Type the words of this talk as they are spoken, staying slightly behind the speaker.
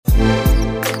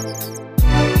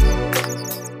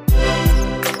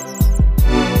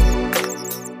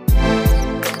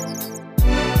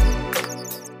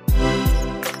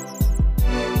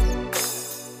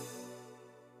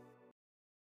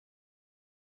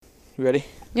You ready?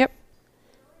 Yep.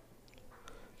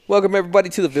 Welcome, everybody,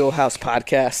 to the VILL House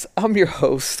Podcast. I'm your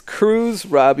host, Cruz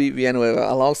Robbie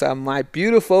Villanueva, alongside my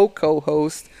beautiful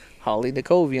co-host, Holly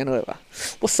Nicole Villanueva.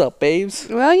 What's up, babes?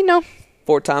 Well, you know.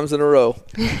 4 times in a row.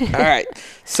 All right.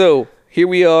 So here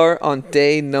we are on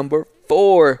day number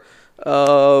 4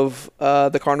 of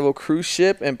the Carnival cruise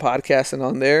ship and podcasting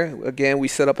on there. Again, we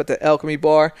set up at the Alchemy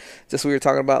Bar, just like we were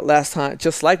talking about last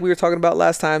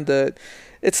time.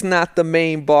 It's not the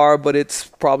main bar, but it's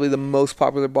probably the most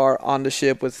popular bar on the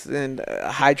ship within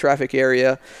a high traffic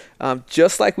area.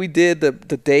 Just like we did the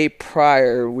day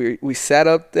prior, we sat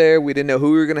up there. We didn't know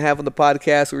who we were going to have on the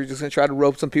podcast. We were just going to try to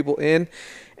rope some people in.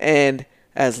 And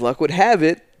as luck would have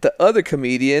it, the other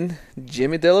comedian,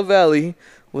 Jimmy Della Valle,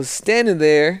 was standing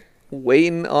there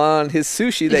waiting on his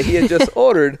sushi that he had just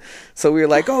ordered. So we were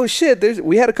like, oh, shit.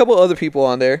 We had a couple other people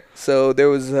on there. So there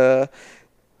was a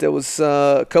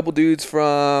couple dudes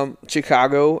from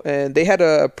Chicago, and they had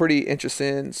a pretty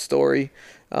interesting story.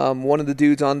 One of the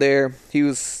dudes on there, he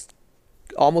was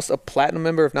almost a platinum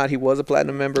member. If not, he was a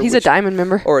platinum member. He's a diamond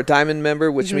member. Or a diamond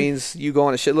member, which means you go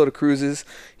on a shitload of cruises.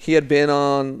 He had been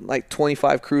on like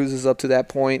 25 cruises up to that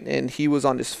point, and he was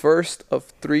on his first of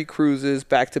 3 cruises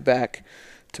back to back.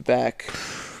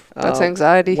 That's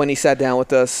anxiety. When he sat down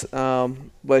with us.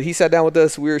 But he sat down with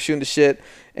us. We were shooting the shit,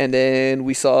 and then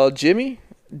we saw Jimmy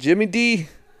D,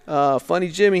 funny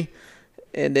Jimmy,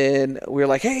 and then we were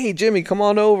like, hey Jimmy, come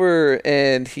on over,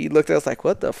 and he looked at us like,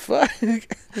 what the fuck?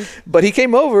 But he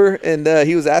came over, and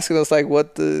he was asking us like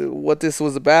what this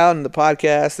was about, and the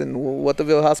podcast, and what the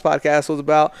VILL House Podcast was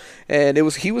about. And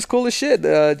he was cool as shit,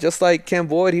 just like Ken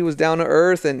Boyd. He was down to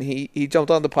earth, and he jumped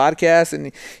on the podcast,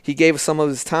 and he gave us some of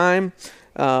his time.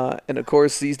 And of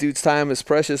course, these dudes' time is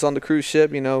precious on the cruise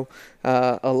ship. You know,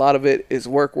 a lot of it is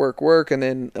work, and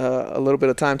then a little bit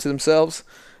of time to themselves.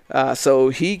 So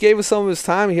he gave us some of his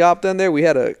time. He hopped in there. We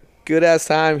had a good ass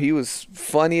time. He was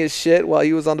funny as shit while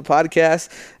he was on the podcast.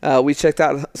 We checked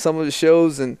out some of the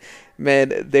shows, and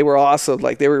man, they were awesome.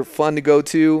 Like, they were fun to go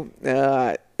to,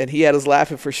 and he had us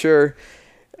laughing for sure.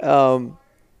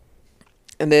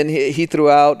 And then he threw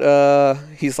out,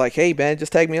 he's like, hey, man,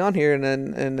 just tag me on here,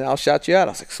 and I'll shout you out.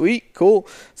 I was like, sweet, cool.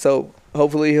 So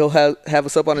hopefully he'll have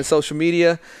us up on his social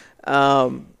media.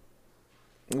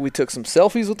 We took some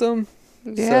selfies with him.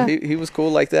 Yeah. So he was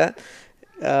cool like that.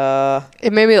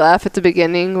 It made me laugh at the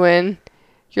beginning when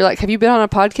you're like, have you been on a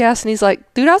podcast? And he's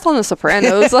like, dude, I was on The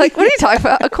Sopranos. Like, what are you talking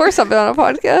about? Of course I've been on a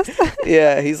podcast.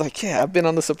 Yeah, he's like, yeah, I've been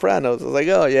on The Sopranos. I was like,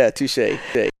 oh, yeah, touche.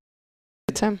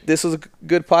 Time. This was a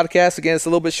good podcast. Again, it's a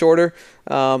little bit shorter.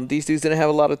 These dudes didn't have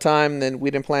a lot of time, and we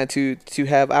didn't plan to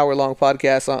have hour-long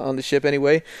podcasts on the ship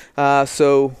anyway.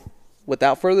 So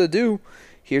without further ado,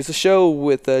 here's the show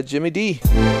with Jimmy D.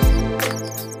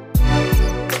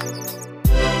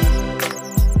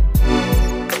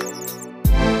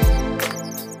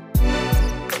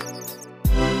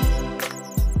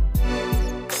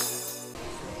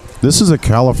 This is a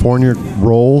California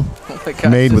roll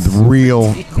made with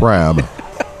real crab.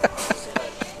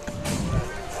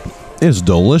 It's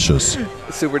delicious.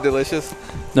 Super delicious.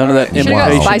 None of that Should have got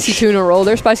imitation. spicy tuna roll.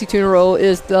 Their spicy tuna roll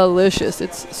is delicious.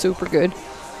 It's super good.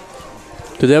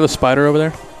 Do they have a spider over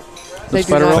there? They do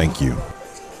spider not. roll? Thank you.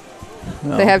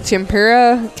 No. They have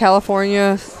tempura,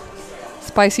 California,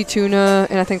 spicy tuna,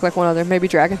 and I think like one other, maybe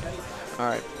dragon.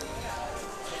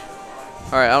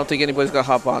 All right, I don't think anybody's gonna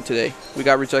hop on today. We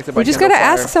got rejected by We just Kendall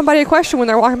gotta Fire. ask somebody a question when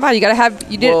they're walking by. You gotta have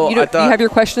you have your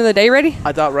question of the day ready?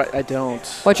 I thought I don't.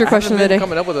 What's your question of the day?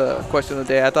 Coming up with a question of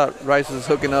the day. I thought Rice was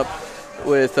hooking up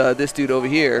with this dude over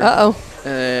here.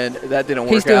 And that didn't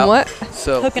work out. He's doing what?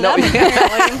 So Hooking no, up,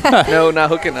 apparently. no, not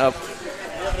hooking up.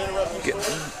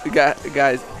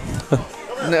 Guys,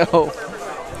 no.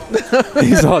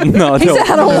 He's on. No, He said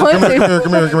I don't want to.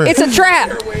 Come here. It's a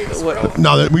trap.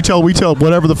 No, we tell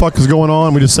whatever the fuck is going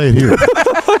on. We just say it here.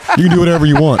 You can do whatever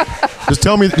you want. Just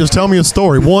tell me a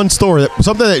story. One story.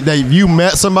 Something that you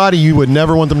met somebody you would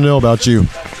never want them to know about you.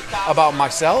 About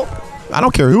myself? I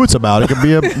don't care who it's about. It could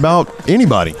be about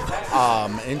anybody.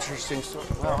 Interesting story.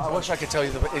 Well, I wish I could tell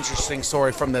you the interesting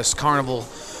story from this carnival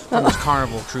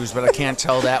cruise, but I can't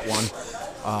tell that one.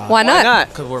 Why not?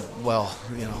 Because we're,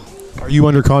 Are you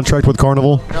under contract with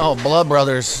Carnival? no, blood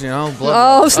brothers, blood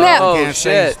Oh, snap. Oh, Can't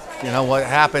say, shit. what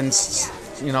happens,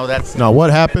 that's... Now, what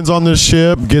happens on this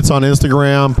ship gets on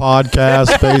Instagram, podcast,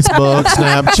 Facebook,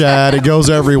 Snapchat. It goes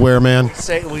everywhere, man.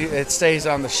 It stays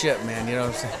on the ship, man, you know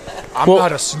what I'm saying? I'm Well-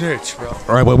 not a snitch, bro.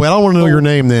 All right, well, I don't want to know your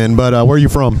name then, but where are you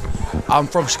from? I'm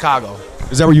from Chicago.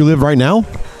 Is that where you live right now?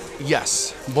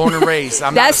 Yes, born and raised.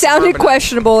 I'm That not a sounded suburban-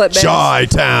 questionable at best.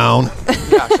 Chi-Town.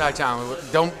 Yeah, Chi-Town.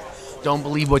 Don't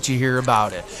believe what you hear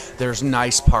about it. There's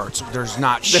nice parts. There's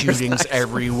not shootings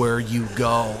everywhere you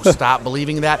go. Stop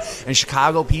believing that. And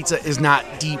Chicago pizza is not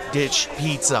deep dish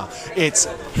pizza. It's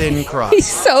thin crust. He's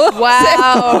so upset.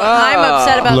 Wow. I'm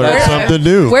upset about Learn that. something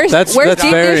new. Where's That's deep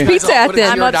very- dish pizza at What is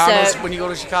then? I'm upset. Giordano's when you go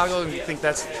to Chicago and you think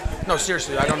that's... No,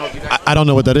 seriously, I don't know if you guys... I don't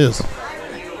know what that is.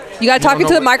 You got to talk don't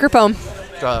into know the what- microphone.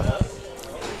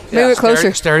 Move it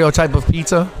closer. Stereotype of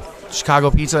pizza.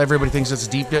 Chicago pizza, everybody thinks it's a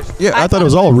deep dish. Yeah, I thought it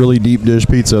was all really deep dish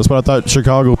pizza. That's what I thought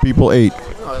Chicago people ate.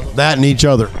 That and each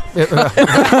other. Well,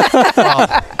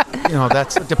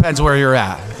 it depends where you're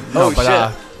at.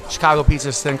 Chicago pizza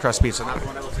is thin crust pizza, not the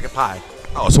one that looks like a pie.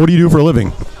 Oh, so what do you do for a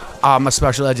living? I'm a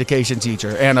special education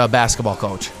teacher and a basketball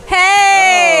coach.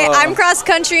 Hey, I'm cross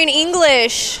country in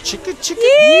English. Chicken.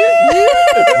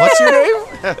 What's your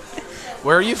name?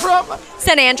 Where are you from?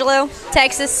 San Angelo,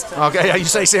 Texas. Okay, yeah, you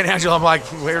say San Angelo. I'm like,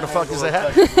 where the fuck is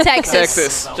that? Texas.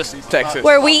 Texas. Just Texas.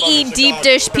 Where we eat deep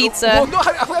dish pizza. Well, no,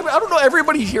 I don't know.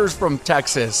 Everybody here is from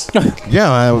Texas,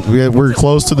 Yeah, we're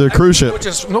close to the cruise ship.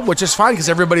 which is fine because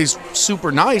everybody's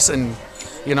super nice and,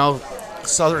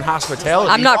 Southern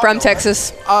hospitality. I'm not from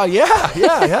Texas. Yeah.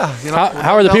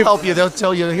 How are the they'll people- help you. They'll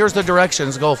tell you, here's the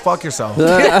directions. Go fuck yourself.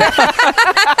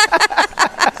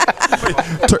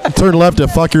 Turn left to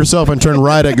fuck yourself and turn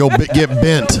right at get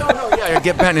bent. Yeah,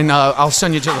 get bent and I'll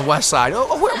send you to the west side.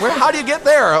 Oh, where? How do you get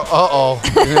there? Uh-oh.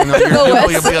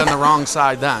 You'll be on the wrong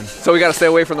side then. So we got to stay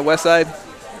away from the west side?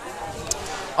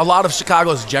 A lot of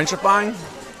Chicago is gentrifying.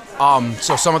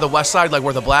 So some of the west side, like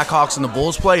where the Blackhawks and the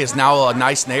Bulls play, is now a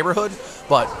nice neighborhood.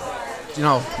 But,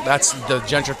 that's the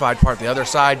gentrified part. The other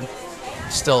side,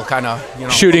 still kind of,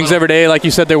 Shootings every day, like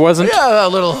you said there wasn't? Yeah, a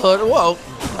little hood. Well,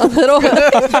 A little.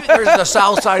 there's the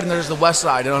south side and there's the west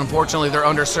side. And unfortunately, they're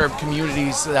underserved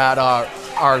communities that are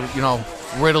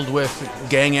riddled with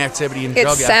gang activity and It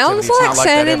drug activity. sounds It's not like that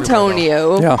San everywhere, though.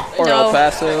 Antonio. Yeah. Or No. El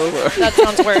Paso? That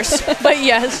sounds worse. But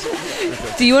yes.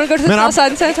 Do you want to go to the Man, south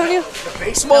side in San Antonio?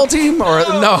 Baseball team or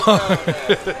no?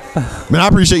 Man, I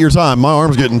appreciate your time. My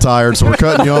arm's getting tired, so we're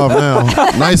cutting you off now.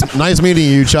 Nice meeting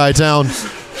you, Chi-Town.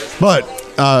 But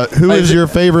who is your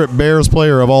favorite Bears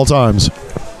player of all times?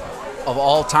 Of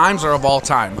all times or of all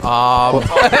time?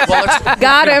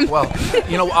 Got him. Well,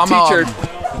 I'm Teacher.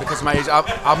 because of my age.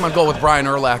 I'm gonna go with Brian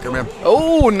Urlacher, man.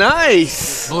 Oh,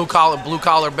 nice. Blue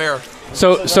collar bear.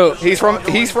 So He's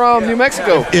from New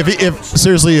Mexico. If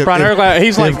seriously, if, Brian Urlacher,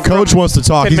 he's if like Coach wants to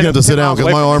talk, 10 he's gonna have to minutes sit down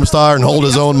because my arm's tired and hold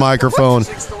his own microphone.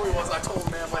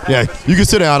 Yeah, you can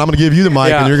sit down. I'm going to give you the mic,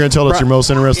 Yeah. and you're going to tell us your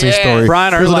most interesting story.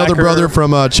 Brian Here's another Urlacher. brother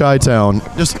from Chi-Town.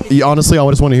 Honestly, I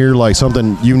just want to hear like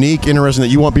something unique, interesting that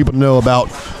you want people to know about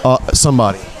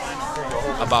somebody.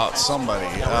 About somebody.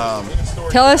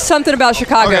 Tell us something about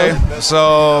Chicago. Okay,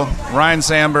 so Ryan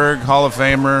Sandberg, Hall of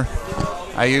Famer.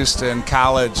 I used to, in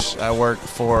college, I worked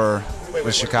for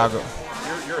the Chicago.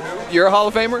 You're a Hall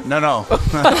of Famer? No.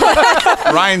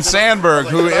 Ryan Sandberg,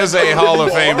 who is a Hall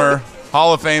of Famer,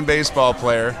 Hall of Fame baseball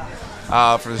player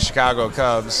for the Chicago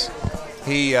Cubs.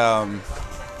 He, I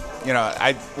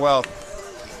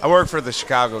worked for the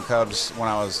Chicago Cubs when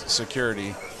I was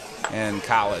security in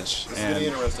college.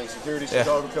 Interesting. Security,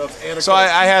 Chicago Cubs, and So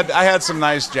I had some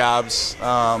nice jobs.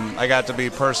 I got to be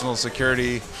personal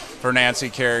security for Nancy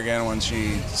Kerrigan when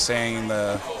she sang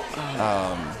the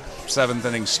seventh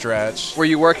inning stretch. Were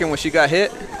you working when she got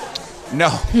hit? No,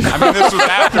 I mean this was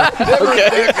after.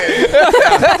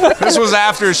 This was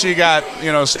after she got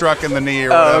struck in the knee or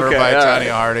whatever by Johnny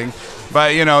Harding.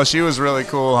 But she was really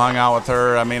cool. Hung out with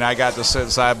her. I mean, I got to sit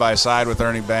side by side with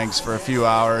Ernie Banks for a few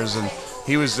hours, and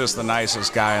he was just the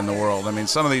nicest guy in the world. I mean,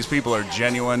 some of these people are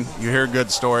genuine. You hear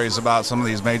good stories about some of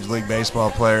these Major League Baseball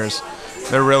players.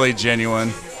 They're really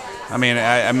genuine. I mean,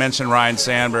 I mentioned Ryan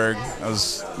Sandberg. I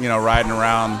was riding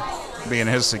around being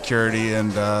his security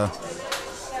and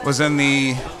was in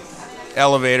the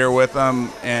elevator with him,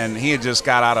 and he had just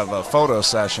got out of a photo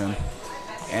session.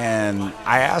 And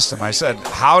I asked him, I said,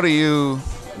 how do you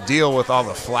deal with all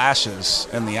the flashes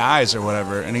in the eyes or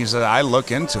whatever? And he said, I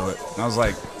look into it. And I was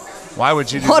like, why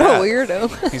would you do What that? a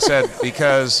weirdo. He said,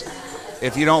 because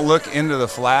if you don't look into the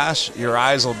flash, your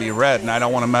eyes will be red, and I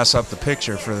don't want to mess up the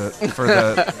picture for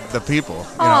the people.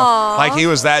 Like he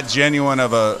was that genuine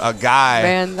of a guy.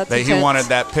 Man, that's that he intense. wanted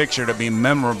that picture to be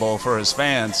memorable for his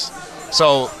fans.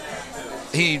 So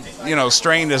he,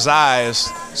 strained his eyes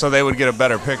so they would get a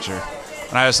better picture.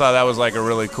 And I just thought that was like a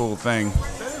really cool thing,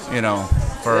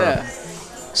 for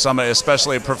somebody,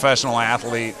 especially a professional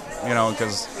athlete,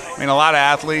 because a lot of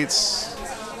athletes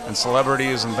and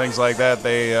celebrities and things like that,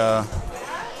 they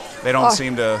don't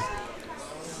seem to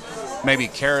maybe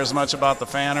care as much about the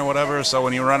fan or whatever. So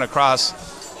when you run across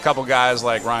couple guys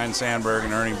like Ryan Sandberg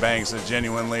and Ernie Banks that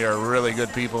genuinely are really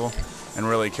good people and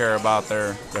really care about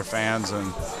their fans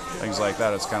and things like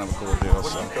that. It's kind of a cool deal.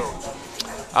 So.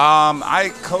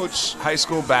 I coach high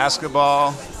school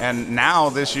basketball, and now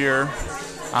this year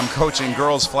I'm coaching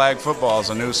girls flag football as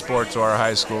a new sport to our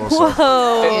high school. So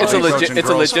Whoa! It's a legit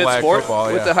sport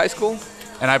football, with the high school.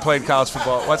 And I played college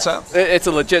football. What's that? It's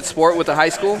a legit sport with the high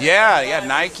school. Yeah.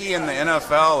 Nike and the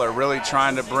NFL are really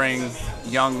trying to bring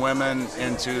young women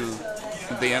into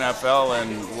the NFL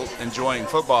and enjoying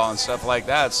football and stuff like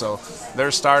that. So they're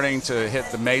starting to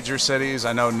hit the major cities.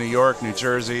 I know New York, New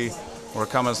Jersey were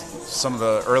some of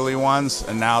the early ones,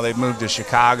 and now they've moved to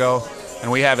Chicago. And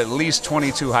we have at least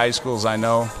 22 high schools I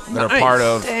know that are part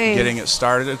of getting it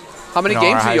started. How many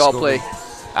games do you all play?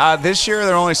 This year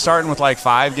they're only starting with like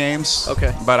 5 games.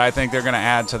 Okay. But I think they're going to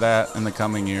add to that in the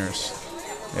coming years.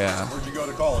 Yeah. Where'd you go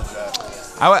to college at?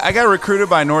 I got recruited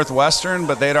by Northwestern,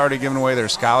 but they'd already given away their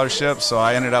scholarship, so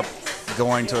I ended up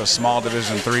going to a small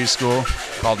Division III school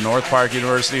called North Park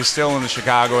University, still in the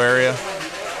Chicago area.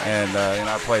 And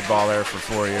I played ball there for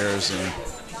 4 years.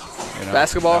 And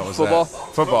basketball, football,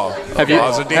 football. Have you? I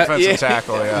was a defensive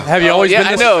tackle. Yeah. Have you always been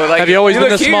this? I know. Like, have you always been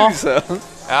this small?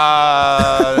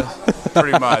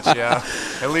 Pretty much, yeah.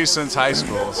 At least since high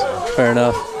school. So. Fair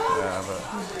enough. Yeah,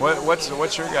 but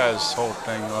what's your guys' whole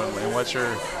thing? And what's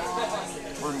your?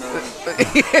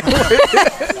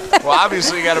 Well,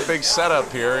 obviously you got a big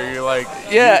setup here. You like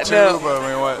YouTube? No.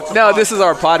 I mean, what? No, this is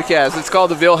our podcast. It's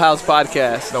called the VILL House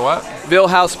Podcast. The what? VILL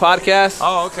House Podcast.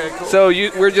 Oh, okay, cool. So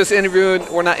we're just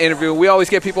interviewing. We're not interviewing. We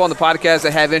always get people on the podcast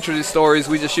that have interesting stories.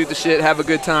 We just shoot the shit, have a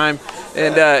good time.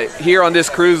 And here on this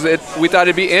cruise, we thought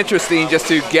it'd be interesting just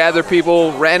to gather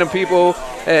people, random people,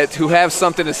 who have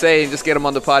something to say and just get them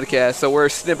on the podcast. So we're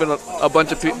snipping a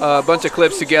bunch of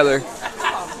clips together.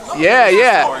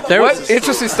 Yeah. What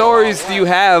interesting stories do you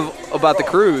have about the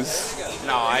cruise?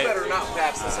 No, I better not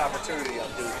pass this opportunity up,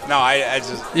 dude. No, I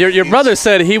just. Your brother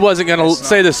said he wasn't going to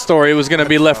say this story. It was going to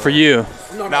be left for you.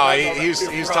 No,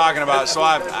 he's talking about. So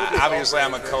obviously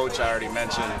I'm a coach. I already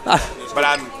mentioned, but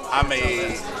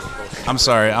I'm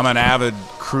sorry. I'm an avid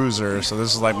cruiser. So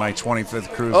this is like my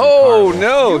 25th cruise. Oh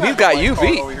no, he's got you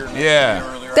beat. Yeah.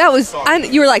 That was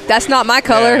you were like, that's not my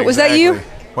color. Yeah, Was that you?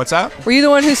 What's that? Were you the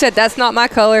one who said that's not my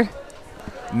color?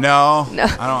 No. No.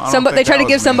 I don't They tried to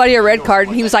give somebody a red card,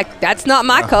 and he was like, "That's not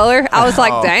my color." I was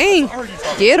like, "Dang,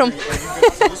 get him."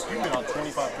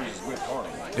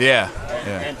 Yeah.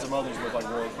 And some others with like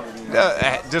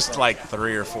Royal just like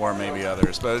 3 or 4 maybe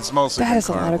others, but it's mostly. That is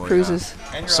a lot of cruises.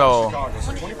 Yeah. So.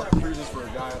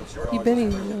 You've been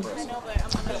in.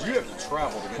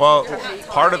 Well,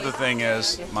 part of the thing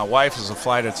is my wife is a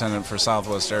flight attendant for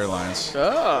Southwest Airlines.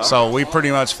 Oh. So we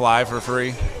pretty much fly for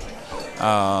free.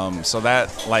 So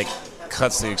that like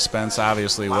cuts the expense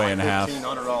obviously way in half.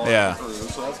 Yeah.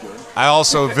 I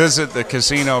also visit the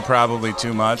casino probably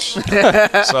too much.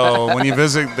 So when you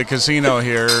visit the casino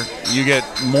here, you get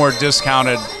more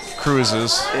discounted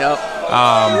cruises. Yep.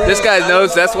 This guy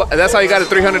knows that's how you got a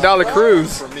 $300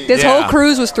 cruise. This whole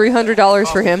cruise was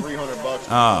 $300 for him.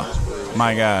 Oh,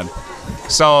 my God.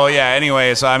 So yeah.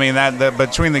 Anyway, so I mean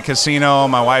between the casino,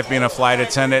 my wife being a flight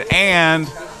attendant, and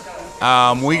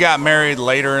we got married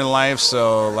later in life,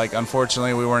 so like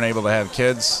unfortunately we weren't able to have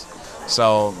kids.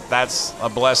 So that's a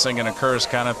blessing and a curse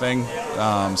kind of thing.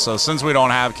 So since we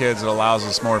don't have kids, it allows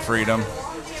us more freedom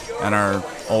and our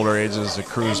older ages to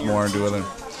cruise more and do other.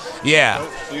 Yeah.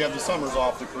 So you have the summers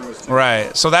off to cruise too.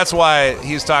 Right. So that's why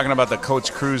he's talking about the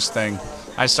Coach Cruise thing.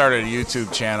 I started a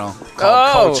YouTube channel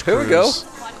called Coach Cruise. Here we go.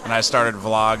 And I started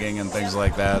vlogging and things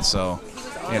like that. So,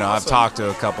 I've talked to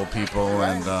a couple people,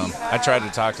 and I tried to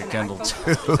talk to Kendall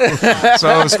too. So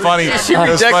it was funny. She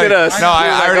rejected us. No,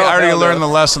 I already learned the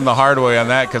lesson the hard way on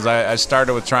that, because I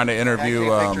started with trying to interview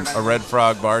a Red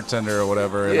Frog bartender or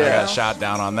whatever, and I got shot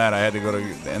down on that. I had to go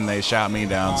and they shot me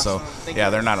down. So yeah,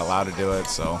 they're not allowed to do it.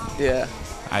 So yeah,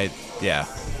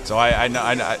 So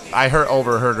I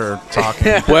overheard her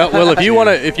talking. Well, if you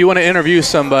want to interview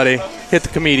somebody, hit the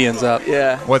comedians up.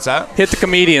 Yeah. What's that? Hit the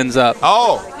comedians up.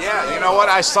 Oh, yeah. You know what?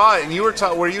 I saw it, and you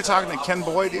were you talking to Ken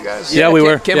Boyd, you guys? Yeah, we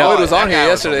were. Ken Boyd was on here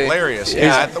yesterday. Hilarious.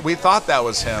 Yeah, we thought that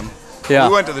was him. Yeah.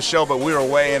 We went to the show, but we were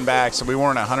way in back, so we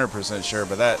weren't 100% sure.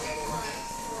 But that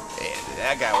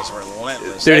guy was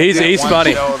relentless. Dude, he's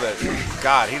funny.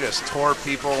 God, he just tore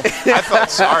people. I felt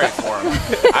sorry for him.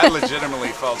 I legitimately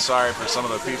felt sorry for some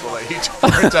of the people that he tore.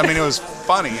 I mean, it was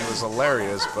funny. It was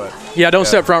hilarious, but don't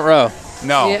sit front row.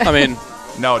 No, Yeah. I mean,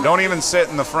 no, don't even sit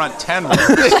in the front 10 rows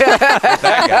with that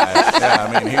guy. Yeah,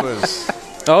 I mean, he was.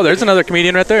 oh, there's another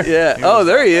comedian right there. Yeah. Oh,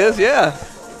 there he is. Yeah.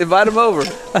 Invite him over.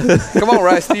 Come on,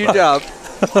 Rice. Do your job.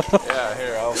 Yeah,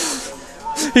 here.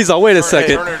 He's like, wait a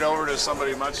second. Turn it over to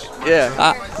somebody much.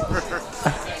 Yeah.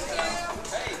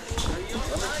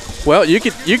 Well, you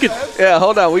could. Yeah,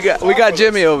 hold on. We got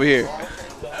Jimmy over here.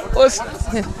 What's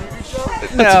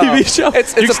no, TV show.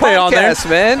 It's You a can stay on there. podcast,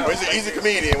 man. He's a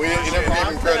comedian. We never gave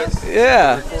him credit.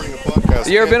 Yeah. Recording a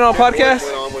podcast. You ever been on a podcast?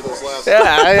 Went on with us last Yeah,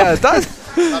 I I've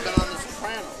been on The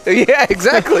Sopranos. Yeah,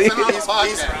 exactly. He didn't know the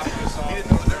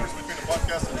difference between a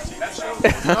podcast and a TV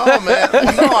show. No, man.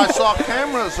 No, I saw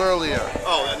cameras earlier.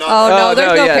 No,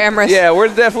 there's no yeah. cameras. Yeah, we're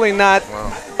definitely not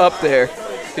up there.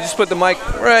 You just put the mic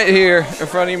right here in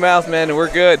front of your mouth, man, and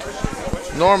we're good.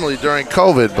 Normally during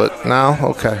COVID, but now,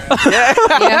 okay.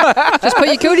 Yeah. Just put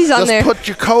your cooties on there. Just put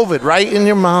your COVID right in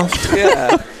your mouth.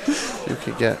 Yeah. You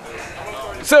can get.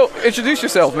 So, introduce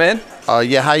yourself, man.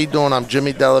 Yeah, how you doing? I'm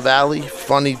Jimmy Della Valle,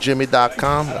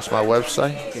 funnyjimmy.com. That's my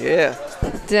website. Yeah.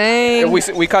 Dang.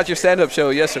 We caught your stand-up show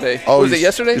yesterday. Oh, was it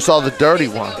yesterday? You saw the dirty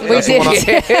one. We did.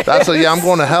 Yeah, I'm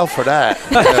going to hell for that.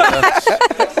 Yeah,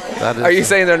 that is Are you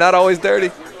saying they're not always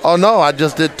dirty? Oh, no, I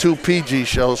just did 2 PG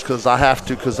shows because I have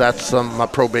to, because that's my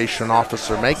probation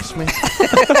officer makes me.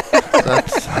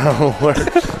 That's how it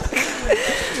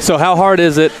works. So how hard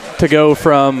is it to go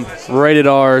from rated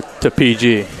R to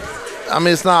PG? I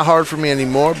mean, it's not hard for me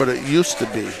anymore, but it used to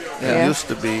be. Yeah. It used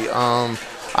to be.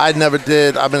 I've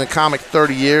been a comic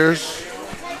 30 years,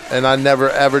 and I never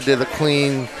ever did a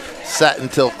clean set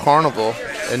until Carnival,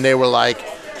 and they were like,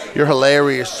 you're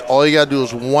hilarious. All you got to do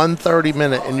is 1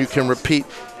 30-minute, and you can repeat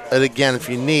it again if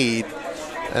you need.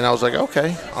 And I was like,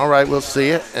 okay, all right, we'll see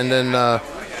it. And then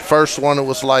first one, it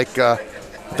was like, I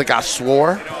think I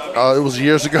swore. It was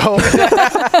years ago.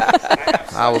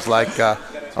 I was like,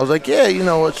 yeah, you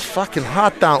know, it's fucking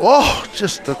hot down. Oh,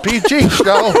 just a PG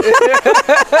show.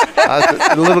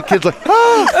 The little kid's like,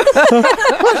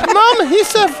 what, Mama? He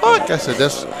said, fuck. I said,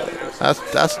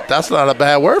 that's not a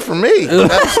bad word for me.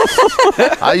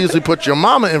 I usually put your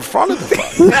mama in front of the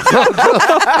fuck.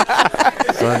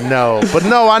 But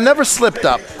no, I never slipped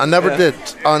up. I never did.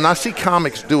 And I see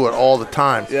comics do it all the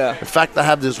time. Yeah. In fact, I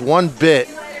have this one bit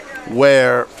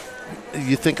where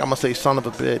you think I'm going to say son of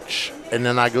a bitch. And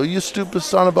then I go, you stupid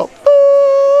son of a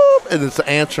boop. And it's an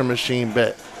answer machine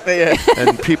bit. Yeah.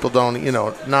 And people don't,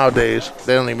 nowadays,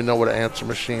 they don't even know what an answer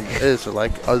machine is. They're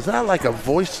like, is that like a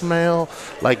voicemail,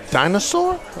 like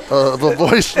dinosaur of a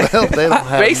voicemail? They don't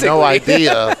have Basically. no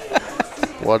idea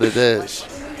what it is.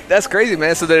 That's crazy,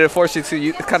 man. So did it force you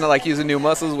to kind of like using new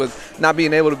muscles with not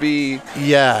being able to be...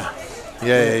 Yeah.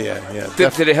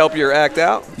 Did it help your act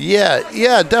out? Yeah,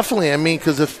 definitely. I mean,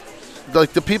 because if,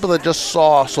 like, the people that just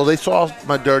saw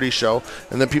my dirty show,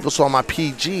 and then people saw my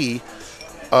PG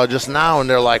just now, and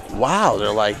they're like, wow,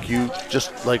 they're like, you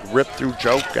just, like, rip through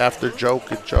joke after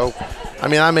joke and joke. I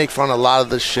mean, I make fun of a lot of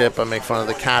the ship. I make fun of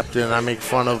the captain. I make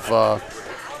fun of,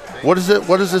 what is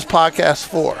this podcast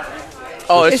for?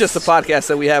 Oh, it's just a podcast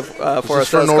that we have for Is this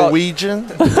for Norwegian?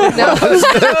 No. It's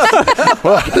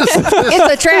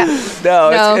a trap.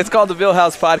 No. It's called the VILL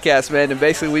House Podcast, man. And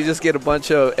basically, we just get a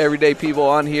bunch of everyday people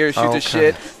on here, shoot the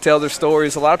shit, tell their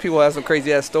stories. A lot of people have some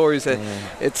crazy ass stories, and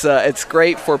it's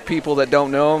great for people that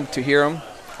don't know them to hear them,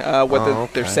 whether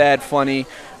they're sad, funny.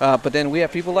 But then we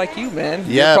have people like you, man.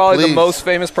 Yeah, You're probably please. the most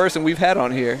famous person we've had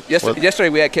on here. Yesterday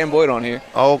we had Ken Boyd on here.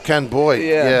 Oh, Ken Boyd.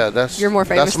 Yeah. That's You're more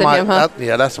famous that's than him, huh?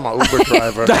 That's my Uber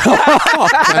driver.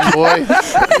 Ken Boyd,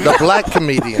 the black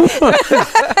comedian.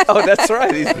 Oh, that's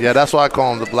right. Yeah, that's why I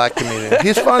call him the black comedian.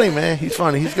 He's funny, man. He's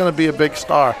funny. He's gonna be a big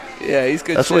star. Yeah, he's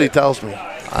good. That's shit. what he tells me.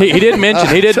 He did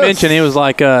mention. He was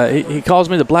like, he calls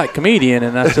me the black comedian,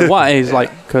 and I said, why? He's like,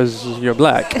 because you're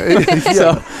black.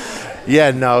 So.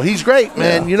 Yeah, no, he's great,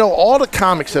 man. Yeah. All the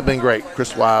comics have been great.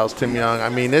 Chris Wiles, Tim Young. I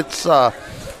mean, it's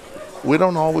we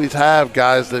don't always have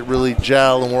guys that really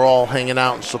gel, and we're all hanging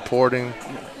out and supporting.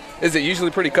 Is it usually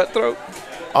pretty cutthroat?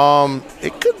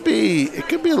 It could be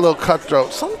a little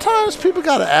cutthroat. Sometimes people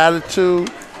got an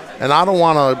attitude, and I don't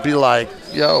want to be like,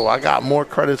 yo, I got more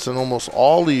credits than almost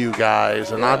all of you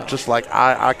guys, and I'm just like,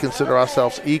 I consider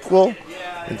ourselves equal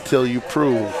until you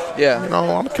prove. Yeah.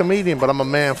 I'm a comedian, but I'm a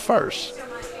man first.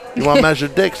 You want to measure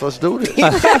dicks? Let's do this. You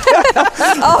know what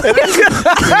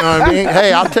I mean?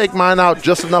 Hey, I'll take mine out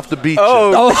just enough to beat you.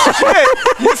 Oh, shit.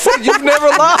 You said you've never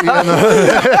lied. I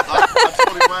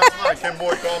told him last night. Ken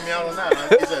Boyd called me out on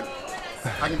that. He said,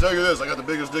 I can tell you this. I got the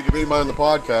biggest dick of anybody in the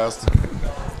podcast.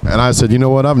 And I said, you know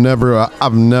what? I've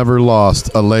never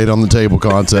lost a laid on the table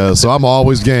contest, so I'm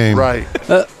always game. Right.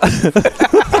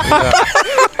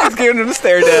 He's giving him a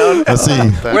stare down. Let's see.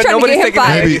 Where nobody's taking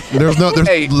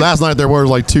Maybe last night there were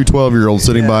like 2 12-year-olds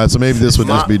sitting by, so maybe this would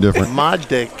just be different. My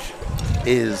dick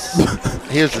is,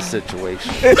 here's the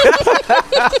situation.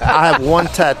 I have one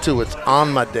tattoo. It's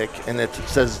on my dick, and it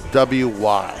says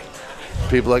W-Y.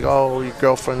 People are like, oh, your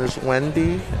girlfriend is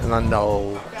Wendy? And I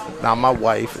know, not my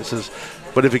wife. It says,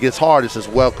 but if it gets hard, it says,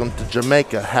 welcome to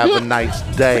Jamaica. Have a nice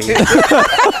day.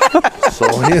 So,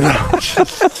 you know,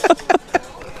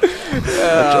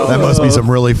 that must be some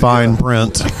really fine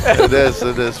print. It is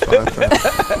fine print.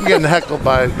 I'm getting heckled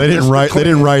by. They didn't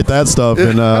write that stuff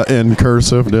in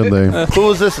cursive, did they?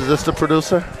 Who is this? Is this the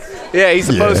producer? Yeah, he's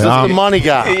supposed to. This is the money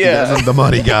guy. Yeah, This is the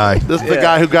money guy. This is the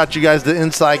guy who got you guys the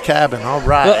inside cabin. All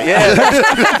right.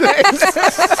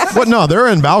 What? No, they're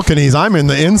in balconies. I'm in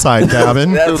the inside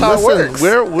cabin. That's how it works.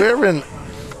 We're in.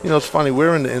 You know, it's funny.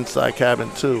 We're in the inside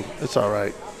cabin too. It's all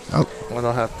right. Oh. I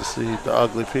don't have to see the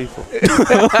ugly people.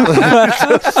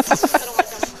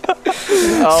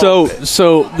 So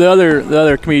the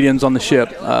other comedians on the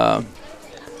ship,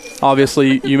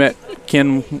 obviously you met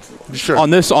Ken Sure. on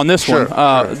this one. Sure.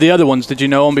 The other ones, did you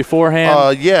know them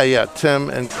beforehand? Yeah. Tim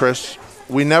and Chris.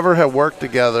 We never had worked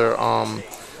together.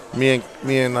 Me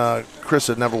and Chris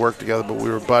had never worked together, but we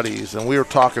were buddies, and we were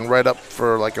talking right up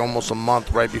for like almost a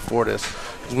month right before this.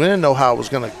 We didn't know how it was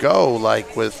gonna go.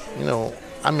 Like with, you know,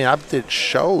 I mean, I did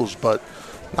shows, but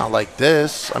not like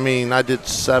this. I mean, I did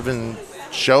 7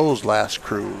 shows last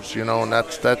cruise, you know, and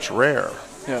that's rare.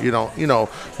 Yeah. You know,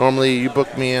 normally you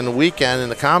book me in the weekend in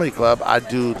the comedy club, I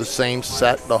do the same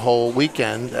set the whole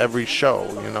weekend, every show,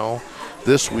 you know.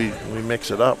 This we mix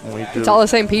it up and we do. It's all the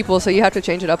same people, so you have to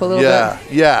change it up a little bit.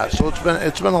 Yeah. So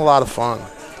it's been a lot of fun.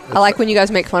 I like when you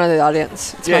guys make fun of the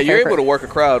audience. It's my you're favorite. able to work a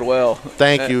crowd well.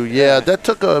 Thank you. Yeah, that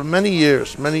took many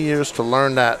years to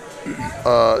learn that.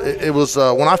 It was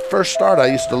when I first started, I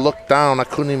used to look down. I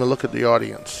couldn't even look at the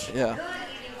audience. Yeah.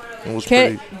 It was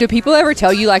pretty. Do people ever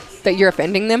tell you like that you're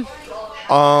offending them?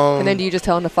 And then do you just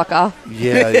tell them to fuck off?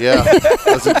 Yeah.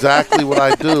 That's exactly what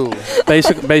I do.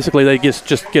 Basically, they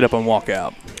just get up and walk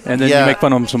out, and then you make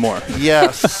fun of them some more.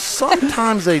 Yeah,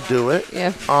 sometimes they do it.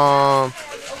 Yeah.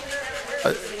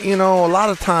 You know, a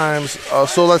lot of times,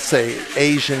 so let's say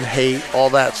Asian hate, all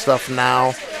that stuff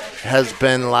now has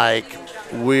been like,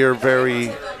 we're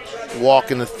very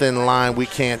walking the thin line. We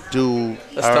can't do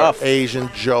Asian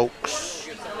jokes.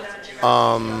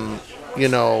 You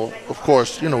know, of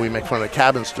course, you know, we make fun of the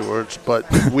cabin stewards, but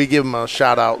we give them a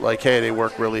shout out like, hey, they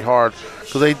work really hard,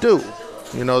 because they do.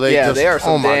 You know, they are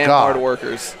some damn hard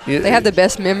workers. They have the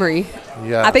best memory.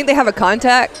 Yeah. I think they have a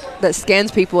contact that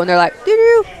scans people, and they're like,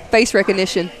 doo-doo, face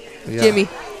recognition. Yeah. Jimmy.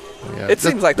 Yeah. It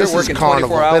seems like they're working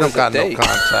Carnival. 24 hours They don't got a day. no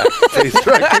contact. Face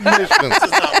recognition.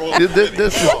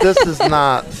 This is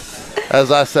not. As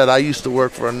I said, I used to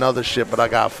work for another ship, but I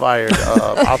got fired.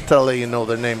 I'll tell you know,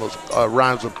 their name was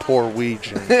rhymes with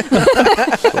Porwegian.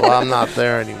 So I'm not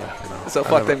there anymore. No. So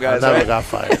fuck them guys. I never got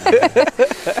fired.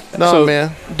 No,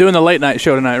 man. Doing the late night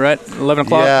show tonight, right? 11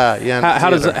 o'clock. Yeah.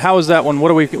 How is that one?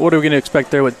 What are we going to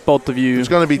expect there with both of you? It's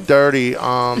going to be dirty.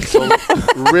 So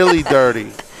really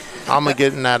dirty. I'm going to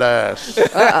get in that ass.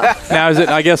 Now, is it,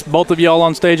 I guess, both of y'all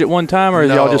on stage at one time, or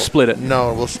y'all just split it?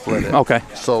 No, we'll split it. Okay.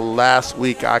 So last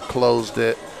week I closed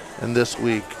it, and this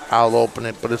week I'll open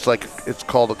it. But it's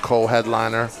called a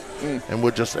co-headliner, and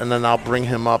then I'll bring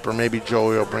him up, or maybe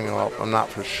Joey will bring him up. I'm not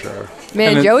for sure.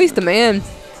 Man, Joey's the man.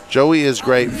 Joey is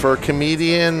great for a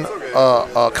comedian,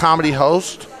 a comedy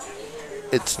host.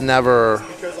 It's never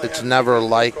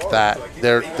like that.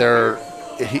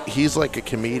 He's like a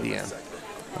comedian.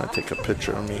 I'll take a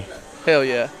picture of me. Hell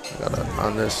yeah.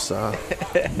 On this. Okay,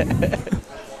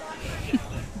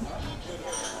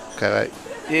 right?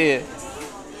 Yeah.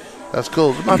 That's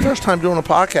cool. It's my first time doing a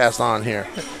podcast on here.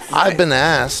 I've been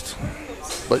asked,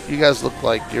 but you guys look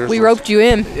like yours. We roped you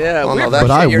in. Yeah,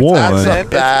 but I won. That's a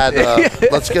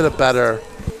bad. Let's get a better.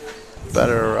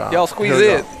 Y'all squeeze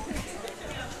it.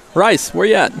 Rice, where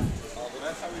you at?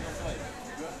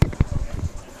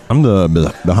 I'm the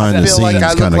behind the I feel like scenes I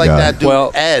look kind of like guy. that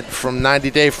dude Ed from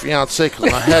 90 Day Fiancé, because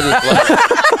my head is like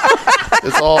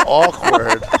it's all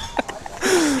awkward.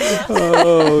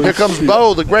 Here comes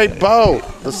Bo, the great Bo,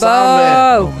 the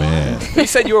sound man. Oh man. You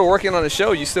said you were working on a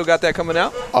show. You still got that coming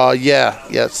out?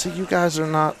 Yeah. See, you guys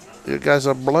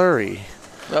are blurry.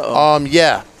 Uh-oh.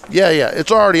 Yeah.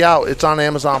 It's already out. It's on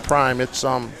Amazon Prime. It's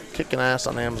kicking ass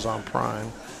on Amazon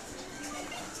Prime.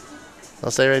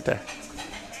 I'll say right there.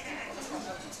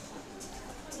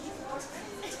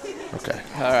 Okay.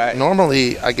 All right.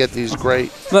 Normally, I get these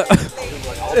great. the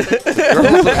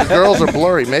girls are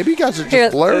blurry. Maybe you guys are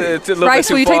just blurry. It's a little Rice,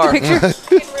 bit will you too far. take the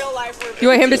picture? You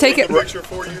want him to take it?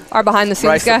 Our behind the scenes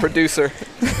Rice, guy? the producer.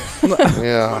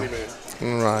 Yeah.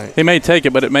 Right. He may take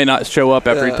it, but it may not show up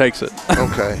after he takes it.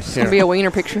 Okay. It's going to be a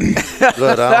wiener picture.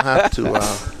 Good. I'll have to.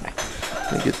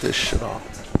 Let me get this shit off.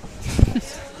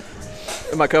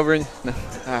 Am I covering? No.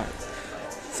 All right.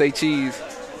 Say cheese.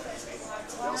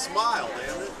 Now smile,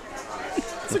 damn it.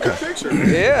 It's a good picture.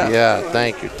 Yeah. Yeah,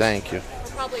 thank you.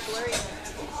 Probably blurry.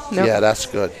 Nope. Yeah, that's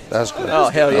good. That's good. Oh,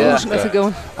 hell yeah. That's That's a good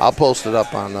one. I'll post it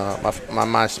up on my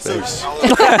MySpace.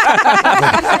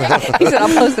 He said I'll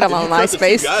post it up on Cut the two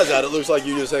MySpace. guys out. It looks like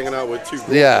you're just hanging out with two girls.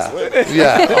 Yeah.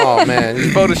 Yeah. Oh man, you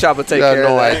Photoshop will take got care no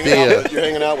of that. idea. You're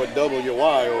hanging out with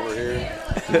WY over here.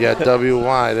 You got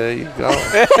WY. There you go.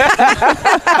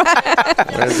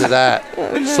 Where's it at?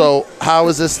 So, how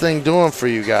is this thing doing for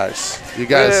you guys? You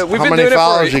guys, Yeah, how many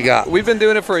followers you got? We've been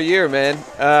doing it for a year, man.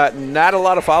 Not a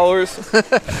lot of followers,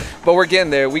 but we're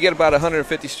getting there. We get about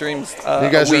 150 streams You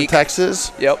guys a are in week.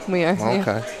 Texas? Yep. We are. Yeah.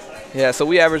 Okay. Yeah, so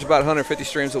we average about 150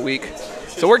 streams a week.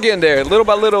 So we're getting there. Little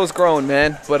by little, it's growing,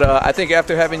 man. But I think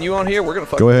after having you on here, we're going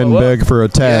to Go ahead and beg for a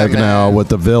tag Yeah, man. now with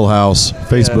the VILL House,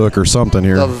 Facebook or something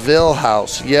here. The VILL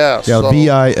House, yeah. Yeah, so,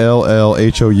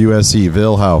 VILLHOUSE,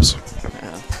 VILL House.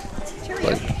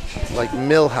 like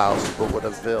Millhouse, but with a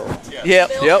Ville.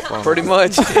 Yep, pretty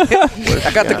much.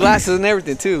 I got the glasses and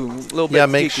everything, too. A little bit Yeah,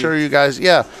 make geeky. sure you guys,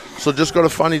 So just go to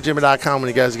funnyjimmy.com when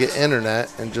you guys get internet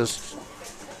and just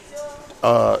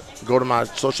go to my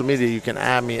social media. You can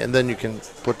add me, and then you can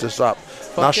put this up.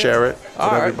 And I'll share it with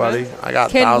All right, everybody. man. I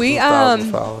got Can thousands we,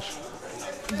 of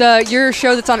followers. Your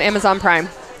show that's on Amazon Prime.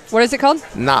 What is it called?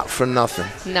 Not for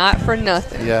nothing. Not for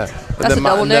nothing. Yeah. That's a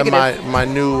double negative. My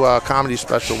new comedy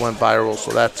special went viral,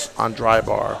 so that's on Dry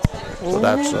Bar. So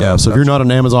that's Yeah, so if you're not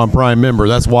an Amazon Prime member,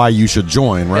 that's why you should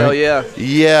join, right? Hell yeah.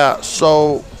 Yeah.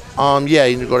 So you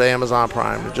need to go to Amazon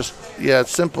Prime.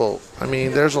 It's simple. I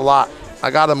mean, there's a lot. I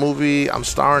got a movie I'm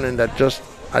starring in that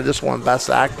I just won Best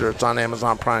Actor. It's on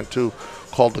Amazon Prime too,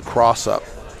 called The Cross Up,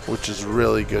 which is a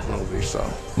really good movie. So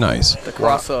Nice. The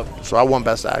cross up. So I won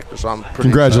Best Actor. So I'm pretty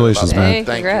Congratulations, excited about man.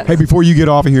 that. Thank Congrats. Hey, before you get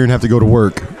off of here and have to go to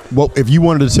work, if you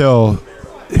wanted to tell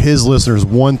his listeners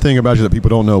one thing about you that people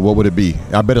don't know, what would it be?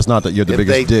 I bet it's not that you have the you. If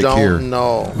biggest they dick don't here.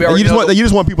 know, We already You know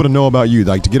just want people to know about you,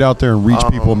 like to get out there and reach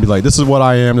people and be like, this is what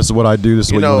I am, this is what I do, this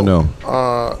is what you want to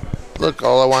know. Look,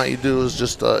 all I want you to do is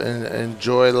just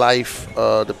enjoy life.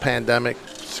 The pandemic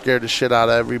scared the shit out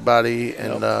of everybody,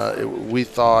 and we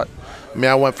thought. I mean,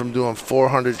 I went from doing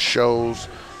 400 shows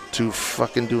to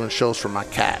fucking doing shows for my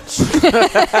cats.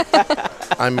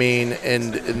 I mean,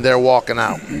 and they're walking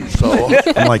out. So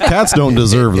I'm like, cats don't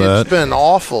deserve that. It's been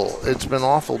awful. It's been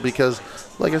awful because,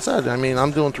 like I said, I mean,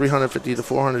 I'm doing 350 to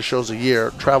 400 shows a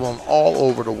year, traveling all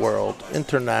over the world,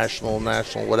 international,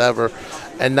 national, whatever.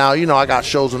 And now, I got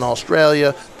shows in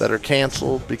Australia that are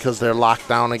canceled because they're locked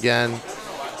down again.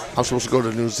 I'm supposed to go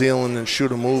to New Zealand and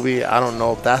shoot a movie. I don't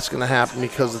know if that's going to happen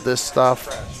because of this stuff.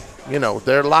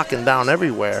 They're locking down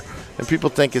everywhere. And people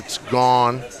think it's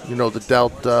gone. The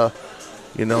Delta,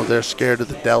 they're scared of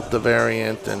the Delta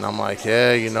variant. And I'm like,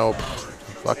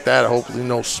 fuck that. Hopefully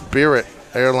no Spirit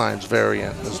Airlines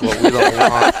variant is what we don't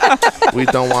want. We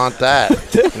don't want that,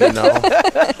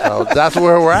 So that's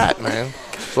where we're at, man.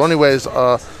 So anyways,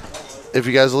 if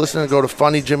you guys are listening, go to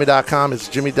funnyjimmy.com. It's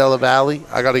Jimmy Della Valle.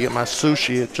 I got to get my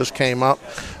sushi. It just came up.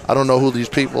 I don't know who these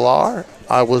people are.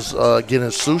 I was getting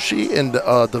sushi, and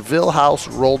the VILL House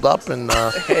rolled up and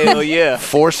Hell yeah.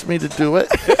 forced me to do it.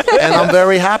 And I'm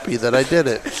very happy that I did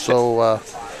it. So,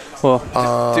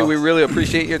 Dude, we really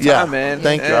appreciate your time, man.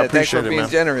 Thank you. I appreciate thanks for it, being man.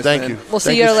 generous, Thank man. you. We'll see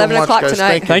Thank you at so 11 much, o'clock guys.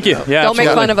 tonight. Thank you. Yeah, Don't make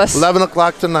absolutely. fun of us. 11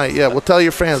 o'clock tonight. Yeah, we'll tell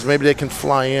your fans. Maybe they can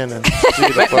fly in and see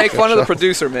the Make fucking fun of the show.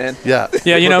 producer, man. Yeah.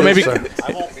 Yeah, maybe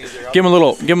Producer. give him a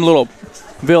little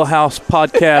VILL House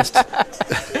podcast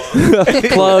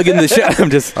plug in the show.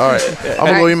 I'm just All right. I'm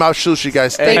going to go eat my sushi,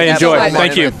 guys. Hey, Thank you enjoy. so much.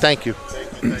 Thank you. Thank you.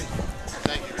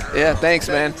 Yeah, thanks,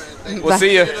 man. We'll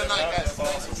see you.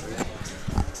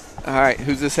 All right,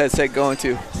 who's this headset going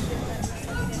to?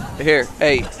 Here,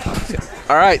 hey.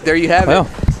 All right, there you have Well,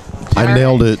 it. I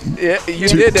nailed it. Yeah, you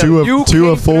Two- did that. two of- You two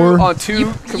came of four. through on two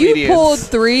You comedians. pulled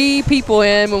 3 people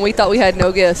in when we thought we had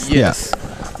no guests. Yes.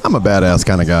 I'm a badass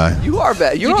kind of guy. You are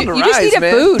bad. You're on the You rise, just needed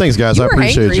man. food. Thanks, guys. You I were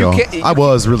appreciate hangry. y'all. You can't- I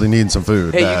was really needing some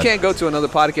food. Hey, bad. you can't go to another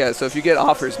podcast. So if you get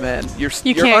offers, man, you're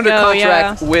can't under go,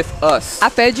 contract yeah. with us. I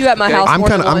fed you at my Okay. house. I'm more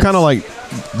kind than of once. like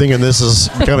thinking this is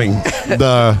becoming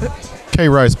the K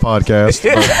Rice podcast.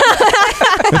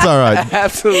 but it's all right.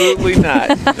 Absolutely not.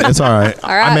 It's all right.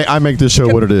 All right. I make this show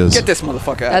what it is. Get this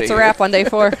motherfucker out That's of a here. wrap on day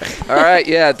 4. All right,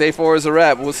 yeah, day 4 is a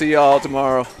wrap. We'll see y'all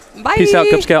tomorrow. Bye. peace out,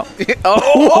 Cub Scout.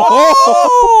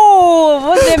 Oh,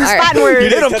 what's them All right. spot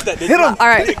words? Hit him. All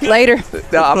right, later.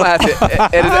 No, I'm going to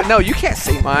have to edit it. No, you can't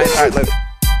say mine. All right, let's.